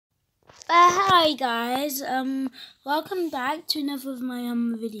Hi guys, welcome back to another of my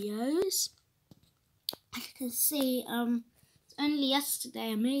videos. As you can see, only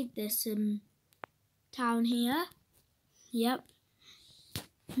yesterday I made this town here. Yep.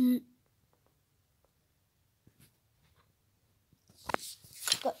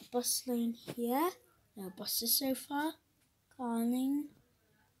 Got the bus lane here. No buses so far. Calling.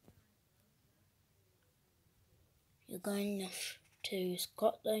 You're going to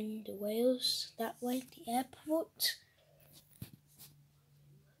Scotland, Wales, that way, the airport.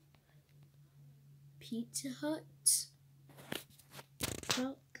 Pizza Hut.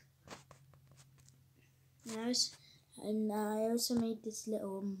 Truck. Nice. And I also made this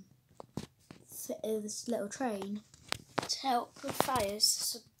little train to help with fires.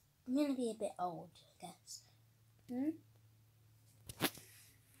 So I'm gonna be a bit old, I guess.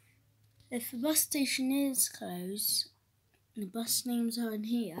 If the bus station is closed, the bus names are on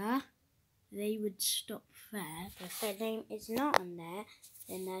here, they would stop there. But if their name is not on there,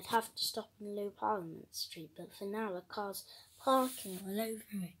 then they'd have to stop in Low Parliament Street. But for now, the car's parking all over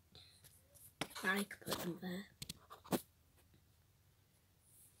it. I could put them there.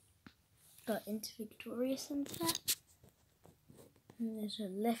 Got into Victoria Centre. And there's a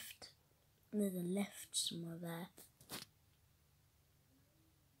lift. There's a lift somewhere there.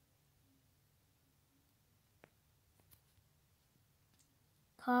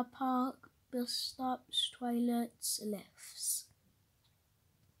 Car park, bus stops, toilets, lifts.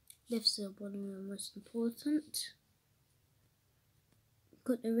 Lifts are one of the most important.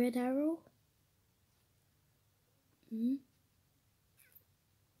 Got the red arrow.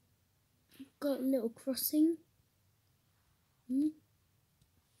 Got a little crossing. Yeah.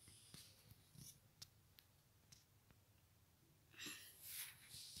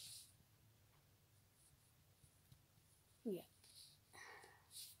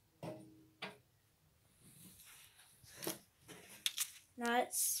 Now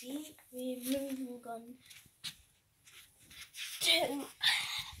let's see, we're moving on to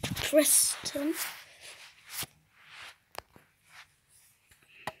Preston.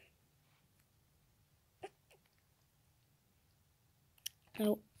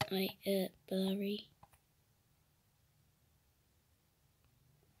 Oh, blurry.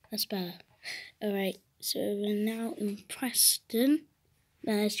 That's better. Alright, so we're now in Preston.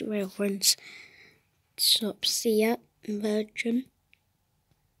 There's the reference. Stops here in Virgin.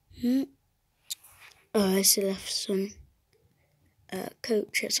 Oh, I still left some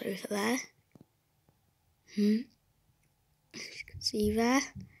coaches over there. As you can see there.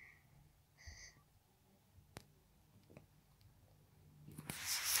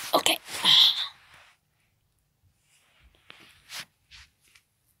 Okay.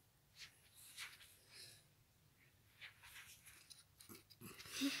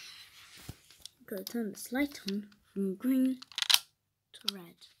 Gotta turn this light on from green to red.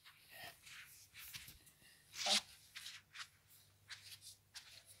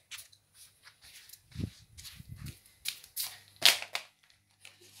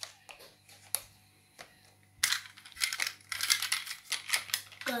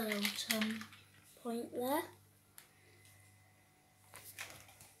 Got a little turn point there.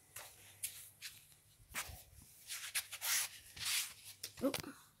 Oh,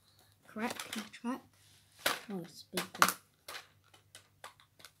 crack in the track. Oh, it's a big one.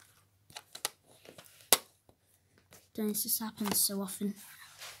 Don't this happens so often.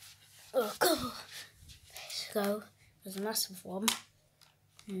 Oh, God. So, there's a massive one.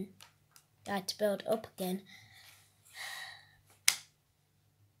 I had to build up again.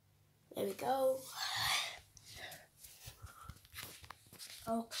 There we go.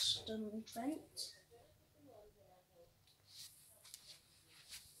 Oxton vent.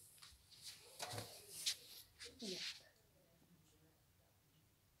 Yeah.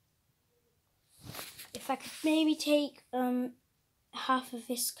 If I could maybe take half of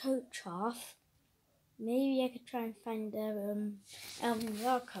this coach off, maybe I could try and find a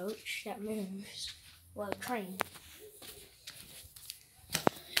LVR coach that moves, well, a train.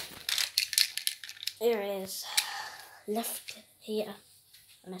 Here it is, left here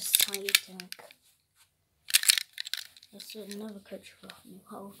on a side tank. There's another coach for a new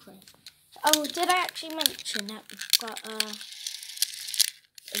whole train. Oh, did I actually mention that we've got a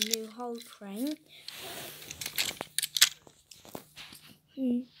new whole train?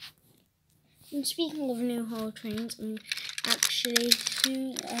 And speaking of new whole trains, I'm actually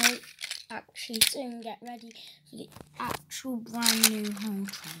soon get ready for the actual brand new whole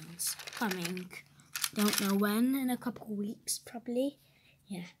trains coming. Don't know when, in a couple of weeks probably.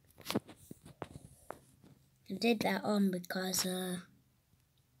 Yeah. I did that on because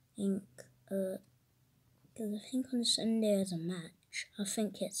think, because I think on Sunday there's a match. I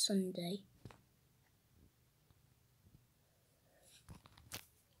think it's Sunday.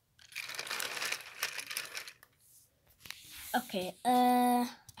 Okay, I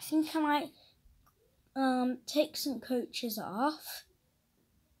think I might take some coaches off.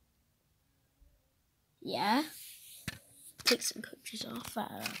 Yeah. Take some coaches off.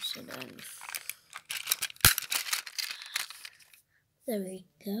 So then, there we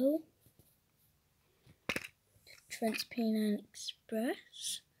go. Trans-Pennine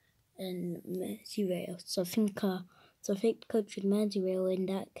Express and Merseyrail. So I think the coach with Merseyrail in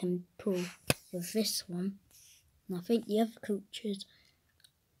that can pull with this one. And I think the other coaches,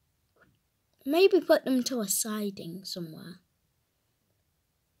 maybe put them to a siding somewhere.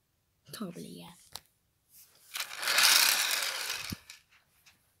 Probably, yeah.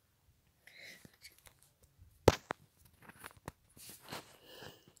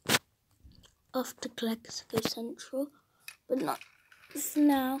 Off to Glasgow Central, but not for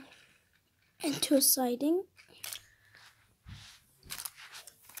now. Into a siding.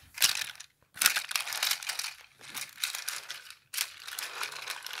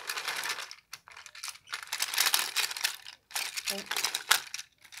 Oh.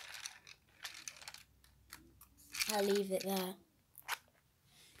 I'll leave it there.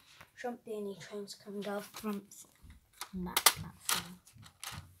 Shouldn't be any trains coming off from that platform.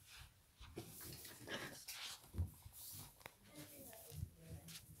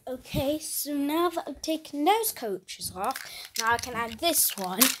 Okay, so now that I've taken those coaches off, now I can add this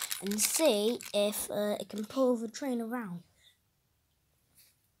one and see if it can pull the train around.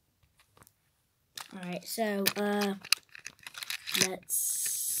 Alright, so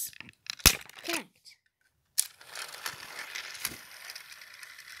let's connect.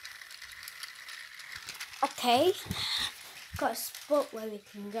 Okay, got a spot where we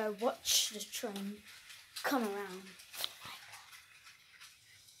can go watch the train come around.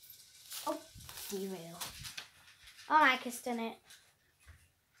 Oh, derail. Oh, Mike has done it.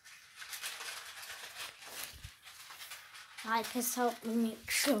 Mike has helped me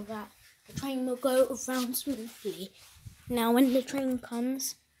make sure that the train will go around smoothly. Now when the train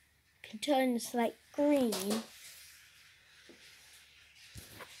comes, you can turn this light green.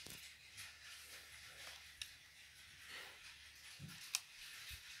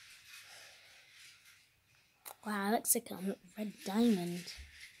 Wow, it looks like a red diamond.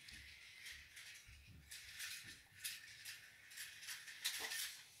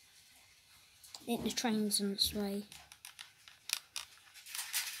 I think the train's on its way.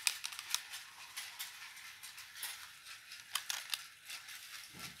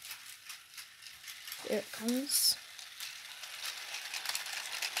 Here it comes.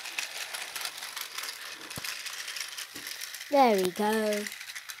 There we go.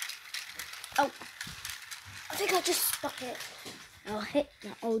 Oh, I think I just stuck it. I'll hit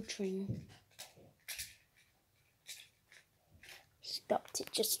that old train. Stopped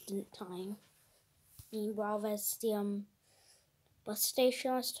it just in time. Meanwhile, there's the bus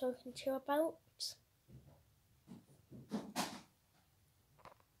station I was talking to you about.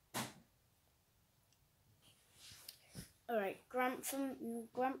 Alright, Grantham,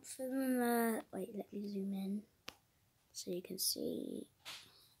 wait, let me zoom in so you can see.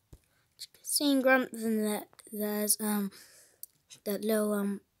 You can see in Grantham that there's that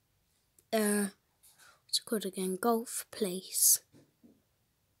little what's it called again? Golf place.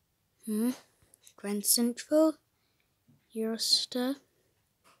 Grand Central, Eurostar.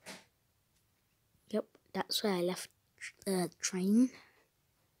 Yep, that's where I left the train.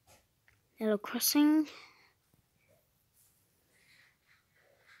 Little crossing.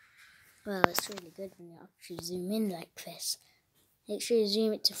 Well, it's really good when you actually zoom in like this. Make sure you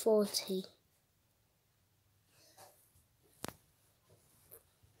zoom it to 40.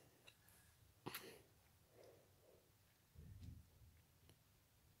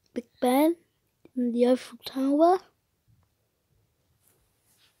 Big Ben and the Eiffel Tower.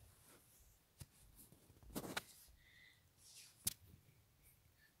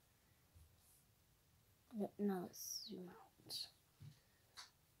 No, let's zoom out.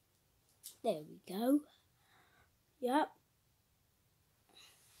 There we go. Yep.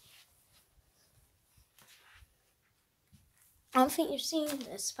 I don't think you've seen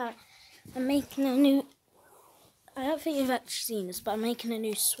this, but I'm making a new... I don't think you've actually seen this, but I'm making a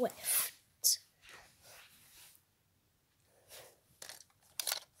new Swift.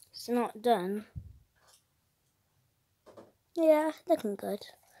 It's not done. Yeah, looking good.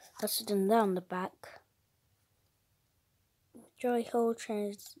 That's done down the back. Joy Hall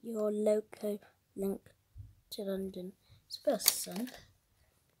trains your local link to London. It's a bit of sun.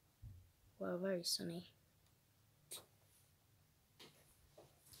 or very sunny.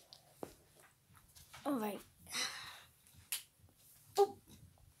 Alright. Oh,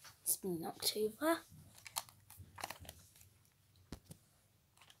 it's been knocked over.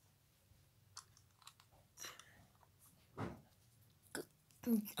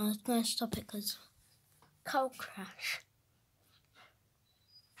 I was going to stop it because car crash.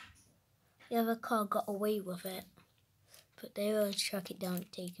 The other car got away with it, but they will track it down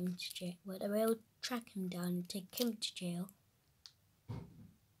and take him to jail. Well, they will track him down and take him to jail.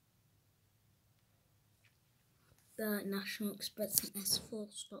 The National Express and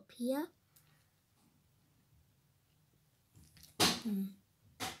S4 stop here.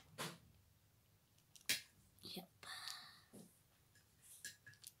 Yep.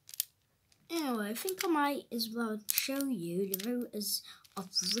 Anyway, I think I might as well show you the route of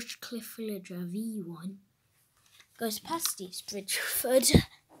Richcliffe Villager V1. Goes past East Bridgeford.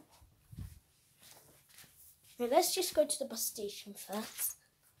 Now let's just go to the bus station first.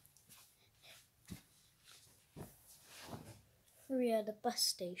 We are the bus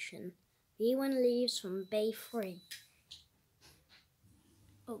station. V1 leaves from Bay 3.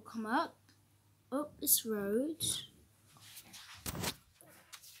 Oh, come up this road.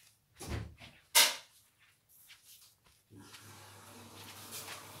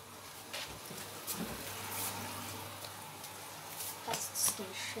 That's the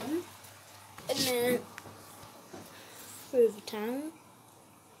station. And then through the town.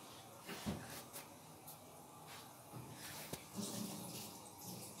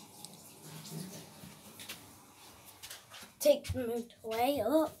 Take the motorway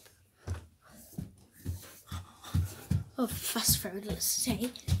up. Oh, fast road, let's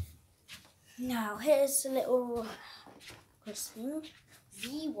say. Now, here's a little crossing.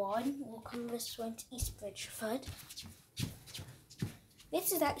 V1 will come this way to East Bridgeford.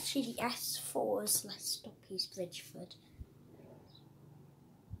 This is actually the S4's last stop, East Bridgeford.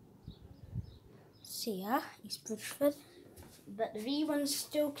 See ya, East Bridgeford. But the V1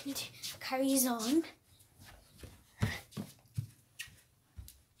 still carries on.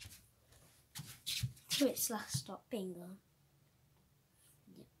 To its last stop, bingo.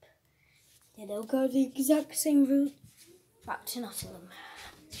 Yep. Yeah, they'll go the exact same route back to Nottingham.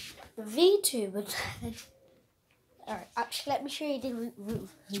 The V2 would... Alright, actually let me show you the route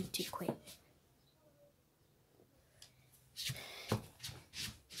too quick.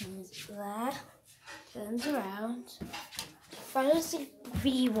 It's there, turns around, follows the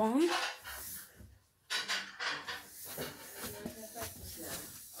V1.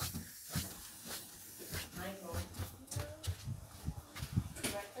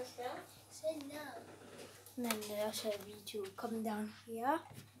 And then the also V2 will come down here.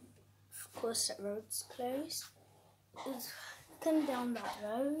 Of course, that road's closed. Come down that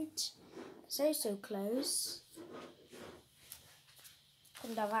road. So close.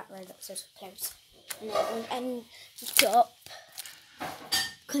 Come down that road, that's also close. And then we'll end up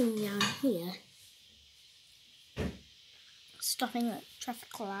coming down here. Stopping at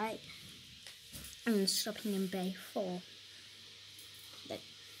traffic light and stopping in Bay 4.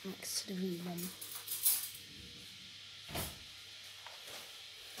 Next to the V1.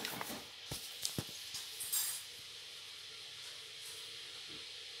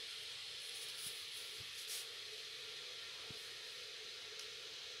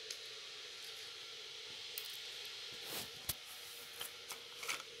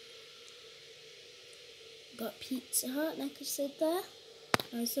 Got Pizza Hut, like I said there.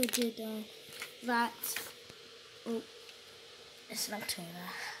 I also did that. Oh, it's not to there.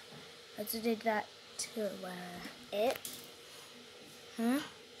 I also did that to it. Huh?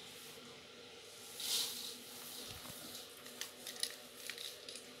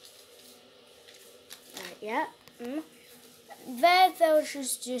 Yeah. There should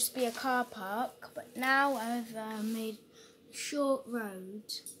just be a car park, but now I've made a short road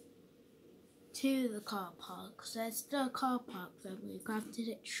to the car park. So there's still a car park there, but you have to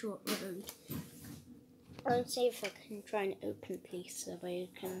take a short road. I'll see if I can try and open a place so where you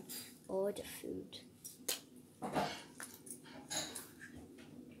can order food.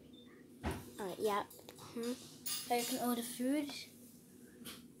 Yeah. So you can order food.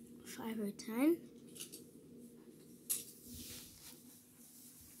 5 or 10.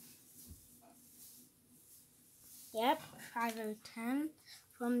 Yep, 5 or 10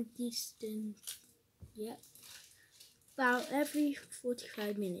 from distance. Yep. About every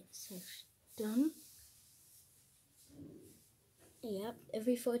 45 minutes I've done. Yep,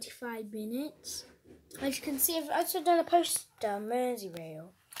 every 45 minutes. As you can see, I've also done a poster, Merseyrail.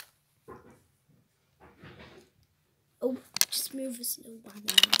 Oh, just move this little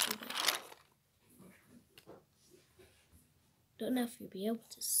banner out of the way. Don't know if you'll be able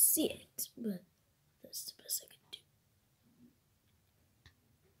to see it, but that's the best I can do.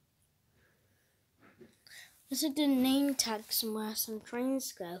 This is the name tag somewhere some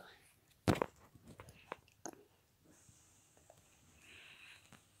trains go.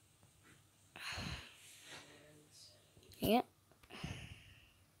 Yep.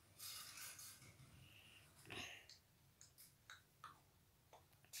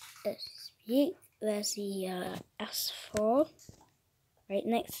 There's the S4 right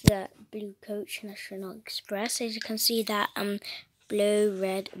next to that blue coach, National Express. As you can see, that blue,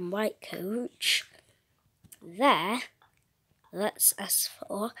 red, and white coach there. That's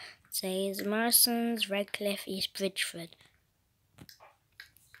S4. It says Morrison's, Redcliffe, East Bridgeford.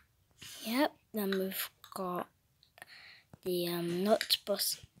 Yep. Then we've got the Nut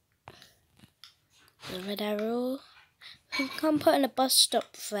bus, the red arrow. I think I'm putting a bus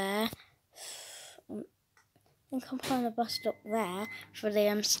stop there. I think I'm putting a bus stop there for the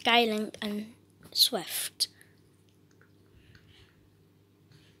Skylink and Swift.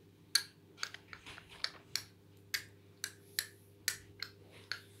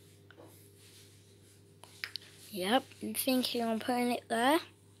 Yep, I'm thinking I'm putting it there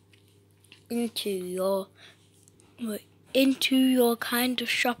into your kind of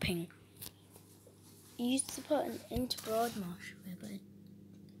shopping. You used to put it into Broadmarsh, but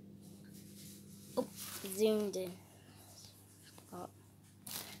zoomed in.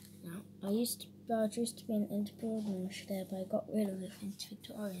 No, I used to be into Broadmarsh there, but I got rid of it into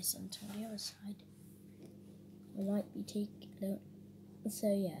Victoria Centre on the other side. I might be taking it. So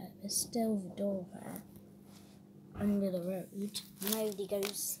yeah, there's still the door there under the road. Nobody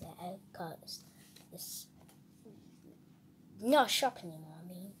goes there because it's not a shop anymore. I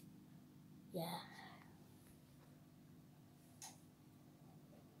mean, yeah.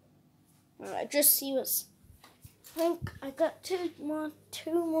 Alright, just see what's. I think I got two more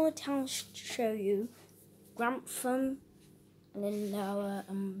towns to show you. Grantham and then our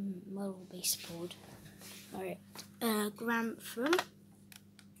model baseboard. Alright, Grantham.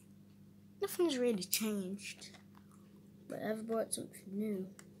 Nothing's really changed, but I've bought something new.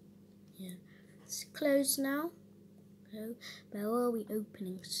 Yeah, it's closed now, but it will be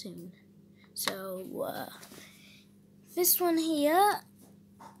opening soon. So this one here,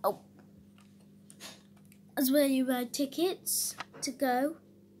 is where you buy tickets to go.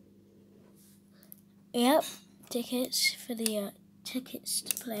 Yep, tickets for the tickets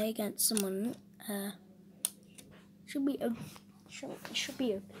to play against someone. Should be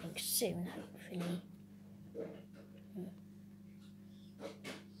opening soon, hopefully.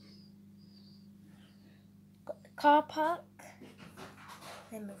 Got the car park.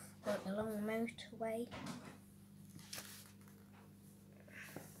 Then we've got the long motorway.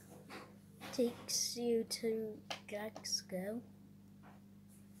 Takes you to Glasgow.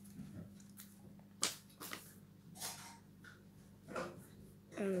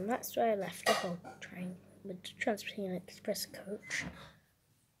 And that's where I left the whole train with the Transport Express coach.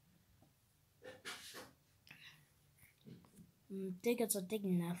 Diggers are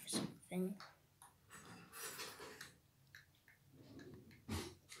digging now for something.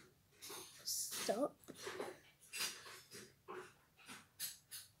 Stop.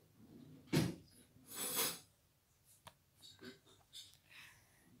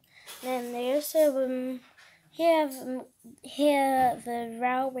 Then they also here the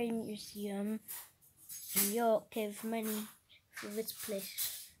Railway Museum in York gave money for this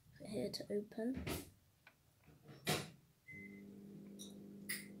place for here to open.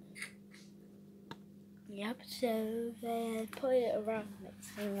 Yep, so they put it around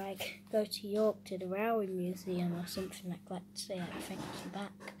saying like go to York to the Railway Museum or something like that to say like thank you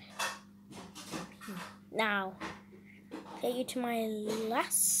back. Now, take you to my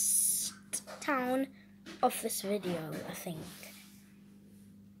last town of this video, I think.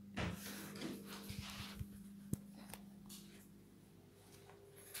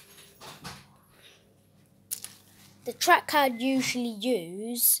 The track I'd usually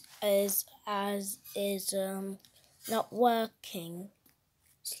use is not working.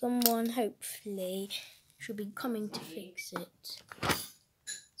 Someone hopefully should be coming to fix it.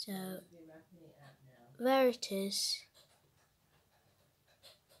 So there it is.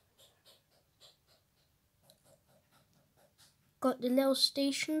 Got the little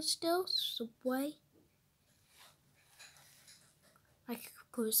station still, subway. Like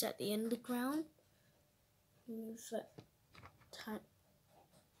of course at the underground. Use that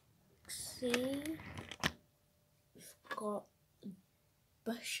taxi. We've got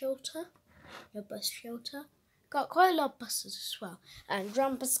bus shelter. No bus shelter. Got quite a lot of buses as well. And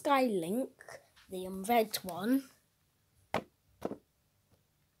Rampa Skylink, the red one.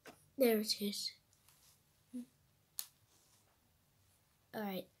 There it is.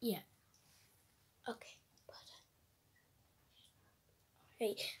 Alright, yeah. Okay.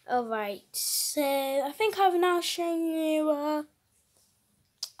 Alright, so I think I've now shown you about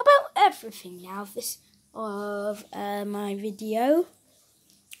everything now of my video.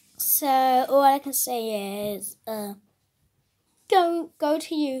 So all I can say is go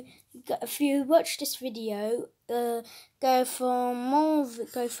to you. If you watch this video, go for more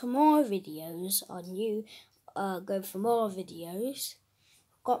videos on you. Go for more videos.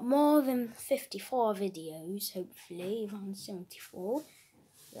 Got more than 54 videos, hopefully, around 74.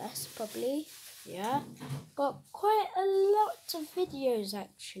 Yes, probably. Yeah. Got quite a lot of videos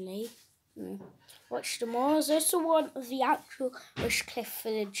actually. Watch them all. There's also one of the actual Rushcliffe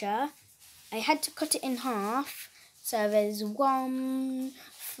villager. I had to cut it in half. So there's one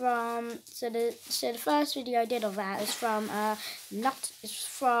from the first video I did of that is from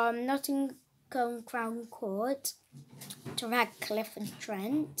Nottingham Crown Court to Radcliffe and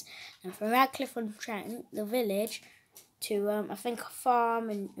Trent, and from Radcliffe and Trent, the village, to I think a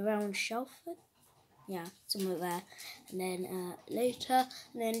farm around Shelford. Yeah, somewhere there. And then later,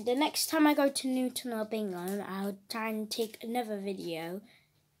 and then the next time I go to Newton or Bingham, I'll try and take another video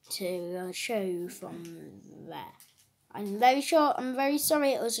to show you from there. I'm very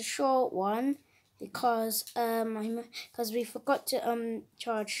sorry it was a short one because we forgot to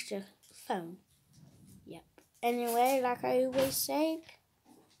charge the phone. Yep. Anyway, like I always say,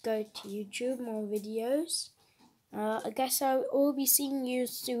 go to YouTube, more videos. I guess I'll be seeing you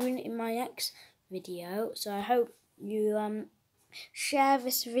soon in my next video. So I hope you share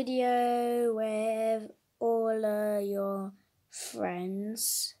this video with all your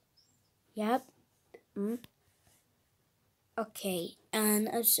friends. Yep. Okay, and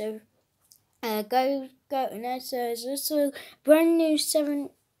also go and also there's also brand new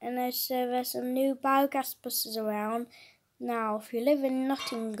and also there's some new biogas buses around. Now if you live in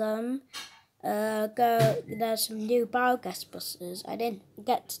Nottingham, there's some new biogas buses. I didn't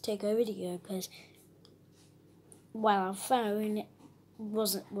get to take a video because our phone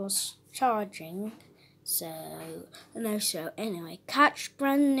was charging. So anyway, catch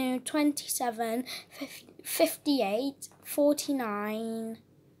brand new 27, 58, 49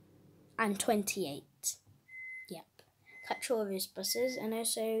 and 28. Yep. Catch all these buses, and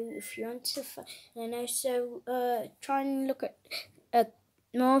also if you want to try and look at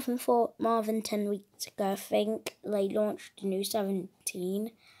more than 10 weeks ago, I think they launched the new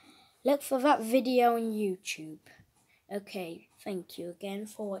 17. Look for that video on YouTube. Okay, thank you again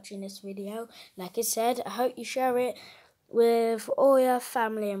for watching this video. Like I said, I hope you share it with all your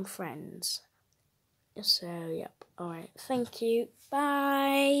family and friends. So, yep. Alright, thank you.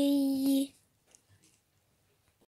 Bye.